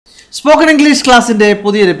Spoken English class in the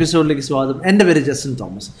Pudir episode like Swadam and a very Justin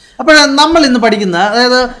Thomas. Upon Namal in the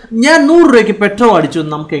Padikina, Yan Nurek Petro Adichun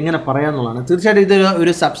Nam King and a Parayanolana. Third either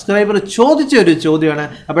a subscriber Chodiana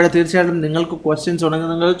about a third Ningalco questions on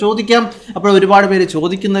another Chodicam, about the reward very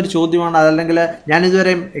Chodikin, Chodian, Alangala,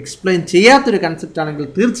 Yanizarem explain Chia to the concept angle,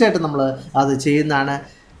 third set number other chain Nana.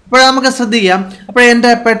 But I am going to say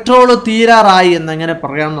that petrol tira rai and then I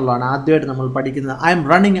am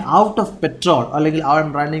running out of petrol or I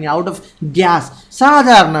am running out of gas.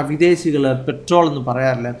 Sadharna Videsigal petrol in the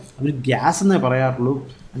parayarla with gas in the parayarlu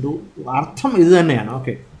and Artham is the name.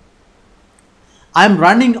 Okay. I am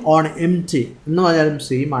running on empty. No, I am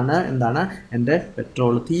saying mana and the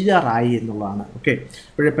petrol tira rai in the lana. Okay.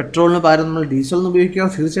 But a petrol no paranormal diesel no vehicle,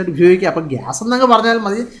 fuel up a gas and the Barnel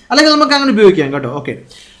Madi. I like a vehicle. Okay.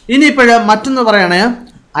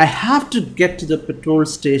 I have to get to the petrol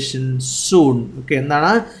station soon. Okay,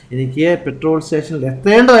 endana petrol station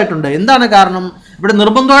lethendayittunde endana karanam ivide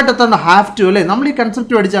nirbandhayittu ettanna have to alle nammal ee concept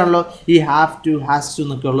padichannallo ee have to has to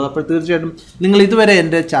ennokke ullu appo theerchayattum ningal iduvare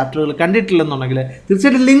ende chaptergal kandittillaennundengile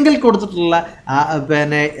theerchayattum link il kodutittulla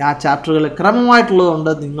pene aa chaptergal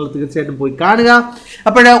kramamaayittulladu ningal theerchayattum poi kaanuka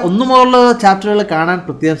appo onnu modalla chaptergal kaanan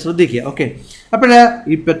prathiyam shraddhikka. Okay, appo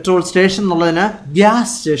ee petrol station ennalladina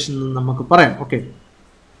gas station ennu namakku parayam. Okay,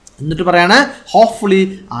 hopefully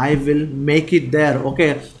I will make it there. Okay,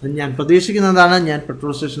 ഞാൻ പ്രതീക്ഷിക്കുന്നതാണ് ഞാൻ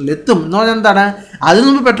petrol സ്റ്റേഷനിൽ എത്തും എന്ന് പറഞ്ഞാൽ എന്താണ് അതിൽ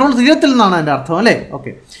നിന്ന് petrol തീരത്തില്ലെന്നാണ് എൻ്റെ അർത്ഥം അല്ലേ.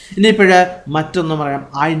 ഓക്കെ, ഇനിയിപ്പോൾ മറ്റൊന്ന് പറയാം,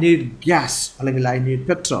 ഐ നീഡ് ഗ്യാസ് അല്ലെങ്കിൽ I need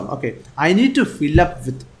petrol. Okay, I need to fill up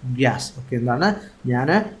with gas. Okay, എന്താണ് ഞാൻ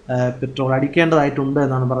പെട്രോൾ അടിക്കേണ്ടതായിട്ടുണ്ട്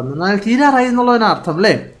എന്നാണ് പറയുന്നത്. എന്നാൽ തീരാറായി എന്നുള്ളതിന് അർത്ഥം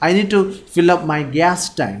അല്ലേ. I need to fill up my gas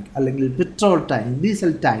tank അല്ലെങ്കിൽ പെട്രോൾ ടാങ്ക്,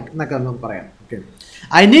 ഡീസൽ ടാങ്ക് എന്നൊക്കെ നമുക്ക് പറയാം. Okay,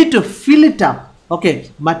 I need to fill it up. Okay,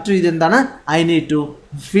 മറ്റൊരു ഇതെന്താണ് I need to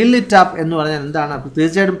fill it up എന്ന് പറഞ്ഞാൽ എന്താണ്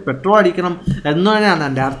തീർച്ചയായിട്ടും പെട്രോൾ അടിക്കണം എന്ന് തന്നെയാണ്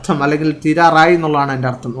എൻ്റെ അർത്ഥം, അല്ലെങ്കിൽ തീരാറായി എന്നുള്ളതാണ് എൻ്റെ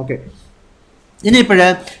അർത്ഥം. ഓക്കെ, ഇനിയിപ്പോൾ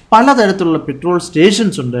പലതരത്തിലുള്ള പെട്രോൾ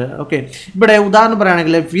സ്റ്റേഷൻസ് ഉണ്ട്. ഓക്കെ, ഇവിടെ ഉദാഹരണം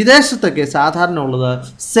പറയുകയാണെങ്കിൽ വിദേശത്തൊക്കെ സാധാരണ ഉള്ളത്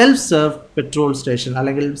സെൽഫ് സെർവ് പെട്രോൾ സ്റ്റേഷൻ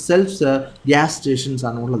അല്ലെങ്കിൽ സെൽഫ് സെർവ് ഗ്യാസ് സ്റ്റേഷൻസ്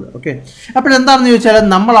ആണ് ഉള്ളത്. ഓക്കെ, അപ്പോൾ എന്താണെന്ന് ചോദിച്ചാൽ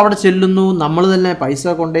നമ്മൾ അവിടെ ചെല്ലുന്നു, നമ്മൾ തന്നെ പൈസ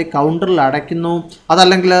കൊണ്ടുപോയി കൗണ്ടറിൽ അടയ്ക്കുന്നു,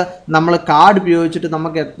 അതല്ലെങ്കിൽ നമ്മൾ കാർഡ് ഉപയോഗിച്ചിട്ട്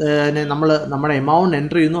നമുക്ക് നമ്മുടെ എമൗണ്ട്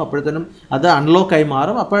എൻ്റർ ചെയ്യുന്നു, അപ്പോഴത്തേനും അത് അൺലോക്കായി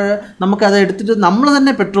മാറും, അപ്പോൾ നമുക്കത് എടുത്തിട്ട് നമ്മൾ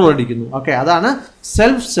തന്നെ പെട്രോൾ അടിക്കുന്നു. ഓക്കെ, അതാണ്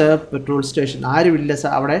സെൽഫ് സെർവ് പെട്രോൾ സ്റ്റേഷൻ. ആരുമില്ല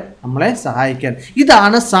അവിടെ നമ്മളെ സഹായിക്കാൻ.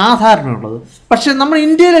 ഇതാണ് സാധാരണ ഉള്ളത്. പക്ഷേ നമ്മൾ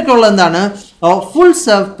ഇന്ത്യയിലൊക്കെ ഉള്ളത് എന്താണ് ഫുൾ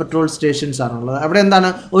സെർവ് പെട്രോൾ സ്റ്റേഷൻസ് ആണുള്ളത്. അവിടെ എന്താണ്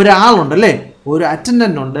ഒരാളുണ്ടല്ലേ, ഒരു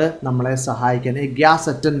അറ്റൻഡൻ്റ് ഉണ്ട് നമ്മളെ സഹായിക്കാൻ. A gas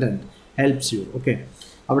attendant helps you. Okay,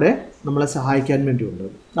 അവിടെ നമ്മളെ സഹായിക്കാൻ വേണ്ടിയുണ്ട്.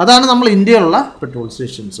 അതാണ് നമ്മൾ ഇന്ത്യയിലുള്ള petrol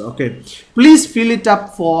stations. Okay, please fill it up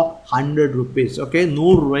four 100 rupees. Okay,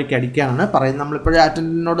 100 രൂപയ്ക്ക് അടിക്കാനാണ് പറയുന്നത്. നമ്മളിപ്പോഴും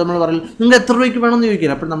അറ്റൻഡൻറ്റിനോട് നമ്മൾ പറയും നിങ്ങൾ എത്ര രൂപയ്ക്ക് വേണമെന്ന്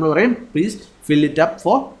ചോദിക്കില്ല, അപ്പോൾ നമ്മൾ പറയും please fill it up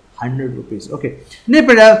four 100 rupees. Okay,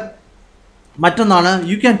 ഇനിയിപ്പോൾ മറ്റൊന്നാണ്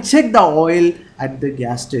you can check the oil at the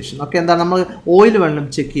gas station. Okay, എന്താണ് നമ്മൾ ഓയിൽ വേണം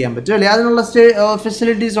ചെക്ക് ചെയ്യാൻ പറ്റും അല്ലേ, അതിനുള്ള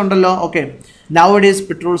ഫെസിലിറ്റീസ് ഉണ്ടല്ലോ. Okay, nowadays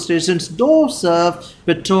petrol stations don't serve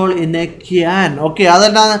petrol in a can. Okay,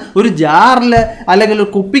 അതെല്ലാം ഒരു ജാറിൽ അല്ലെങ്കിൽ ഒരു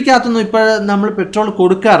കുപ്പിക്കകത്തൊന്നും ഇപ്പോൾ നമ്മൾ പെട്രോൾ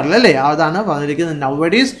കൊടുക്കാറില്ല അല്ലേ, അതാണ് പറഞ്ഞിരിക്കുന്നത്.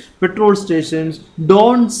 nowadays petrol stations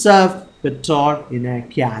don't serve petrol in A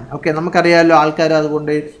can. Okay, നമുക്കറിയാമല്ലോ ആൾക്കാർ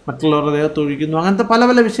അതുകൊണ്ട് മറ്റുള്ളവരുടെ ദേഹത്ത് ഒഴിക്കുന്നു, അങ്ങനത്തെ പല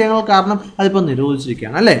പല വിഷയങ്ങൾ കാരണം അതിപ്പോൾ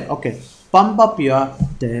നിരോധിച്ചിരിക്കുകയാണ് അല്ലേ. Okay, pump up your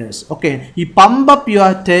tyres. Okay, ഈ പമ്പ് അപ്പ്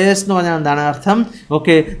യുവർ ടയേഴ്സ് എന്ന് പറഞ്ഞാൽ എന്താണ് അർത്ഥം?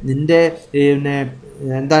 ഓക്കെ, നിൻ്റെ പിന്നെ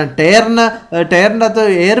എന്താണ് ടയറിൻ്റെ അകത്ത്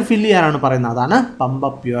എയർ ഫില്ല് ചെയ്യാനാണ് പറയുന്നത്, അതാണ് pump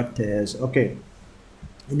up your tyres. Okay,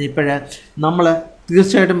 ഇനിയിപ്പോൾ നമ്മൾ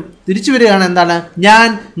തീർച്ചയായിട്ടും തിരിച്ചു വരികയാണ്. എന്താണ് ഞാൻ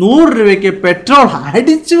 100 രൂപയ്ക്ക് പെട്രോൾ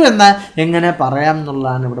അടിച്ചു എന്ന് എങ്ങനെ പറയാം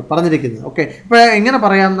എന്നുള്ളതാണ് ഇവിടെ പറഞ്ഞിരിക്കുന്നത്. ഓക്കെ, ഇപ്പോൾ എങ്ങനെ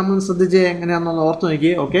പറയാം നമ്മൾ ശ്രദ്ധിച്ച് എങ്ങനെയാണെന്ന് ഓർത്ത്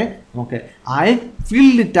നോക്കി. Okay, okay, I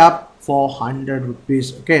fill it up four 100 rupees.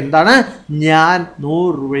 Okay, എന്താണ് ഞാൻ 100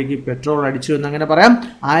 രൂപയ്ക്ക് പെട്രോൾ അടിച്ചു എന്ന് എങ്ങനെ പറയാം?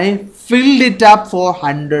 I filled it up four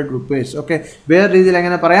 100 rupees. Okay, വേറെ രീതിയിൽ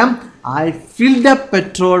എങ്ങനെ പറയാം? I filled up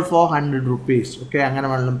petrol four 100 rupees. Okay, അങ്ങനെ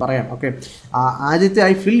വേണമെങ്കിലും പറയാം. ഓക്കെ, ആദ്യത്തെ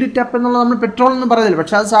ഐ ഫിൽഡ് ഇറ്റ് അപ്പ് എന്നുള്ളത് നമ്മൾ പെട്രോൾ എന്ന് പറയുന്നില്ല,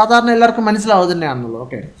 പക്ഷെ അത് സാധാരണ എല്ലാവർക്കും മനസ്സിലാവുക തന്നെയാണെന്നുള്ളത്.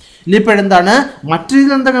 ഓക്കെ, ഇനിയിപ്പോഴെന്താണ് മറ്റു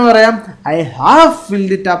രീതിയിൽ എന്തെങ്കിലും പറയാം? I have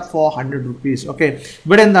filled it up four 100 rupees. Okay,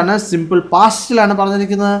 ഇവിടെ എന്താണ് സിമ്പിൾ പാസ്റ്റിലാണ്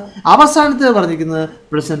പറഞ്ഞിരിക്കുന്നത്, അവസാനത്തെ പറഞ്ഞിരിക്കുന്നത്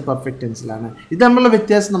പ്രസന്റ് പെർഫെക്റ്റ് ടെൻസിലാണ്. ഇത് തമ്മിലുള്ള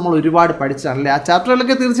വ്യത്യാസം നമ്മൾ ഒരുപാട് പഠിച്ചാണല്ലേ. ആ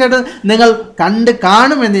ചാപ്റ്ററിലൊക്കെ തീർച്ചയായിട്ടും നിങ്ങൾ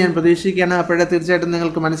കാണുമെന്ന് ഞാൻ പ്രതീക്ഷിക്കുകയാണ്. അപ്പോഴേ തീർച്ചയായിട്ടും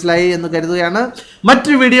നിങ്ങൾക്ക് മനസ്സിലായി എന്ന് കരുതുകയാണ്.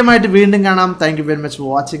 മറ്റൊരു വീഡിയോ ആയിട്ട് വീണ്ടും കാണാം. Thank you very much for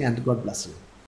watching and God bless you.